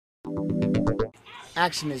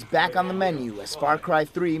Action is back on the menu as Far Cry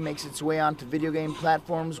 3 makes its way onto video game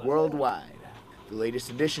platforms worldwide. The latest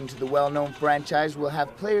addition to the well-known franchise will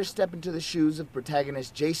have players step into the shoes of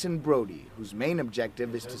protagonist Jason Brody, whose main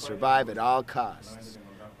objective is to survive at all costs.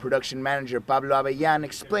 Production manager Pablo Avellan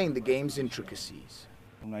explained the game's intricacies.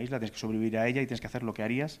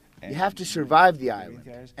 You have to survive the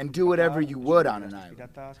island and do whatever you would on an island.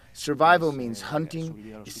 Survival means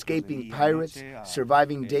hunting, escaping pirates,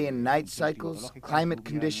 surviving day and night cycles, climate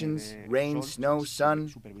conditions, rain, snow,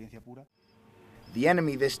 sun. The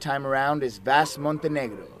enemy this time around is Vas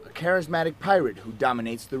Montenegro, a charismatic pirate who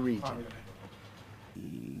dominates the region.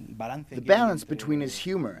 The balance between his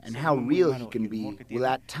humor and how real he can be will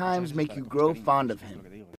at times make you grow fond of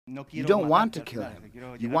him. You don't want to kill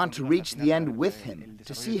him. You want to reach the end with him,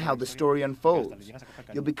 to see how the story unfolds.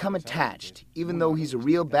 You'll become attached, even though he's a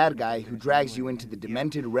real bad guy who drags you into the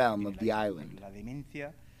demented realm of the island.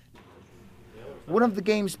 One of the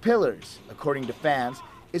game's pillars, according to fans,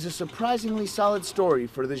 is a surprisingly solid story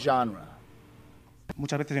for the genre.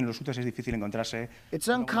 It's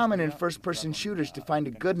uncommon in first-person shooters to find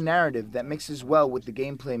a good narrative that mixes well with the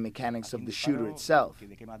gameplay mechanics of the shooter itself.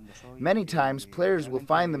 Many times, players will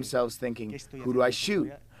find themselves thinking, who do I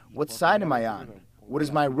shoot? What side am I on? What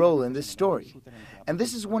is my role in this story? And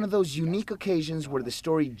this is one of those unique occasions where the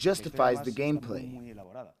story justifies the gameplay.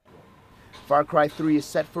 Far Cry 3 is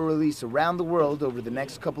set for release around the world over the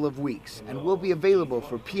next couple of weeks and will be available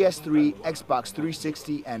for PS3, Xbox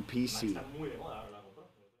 360, and PC.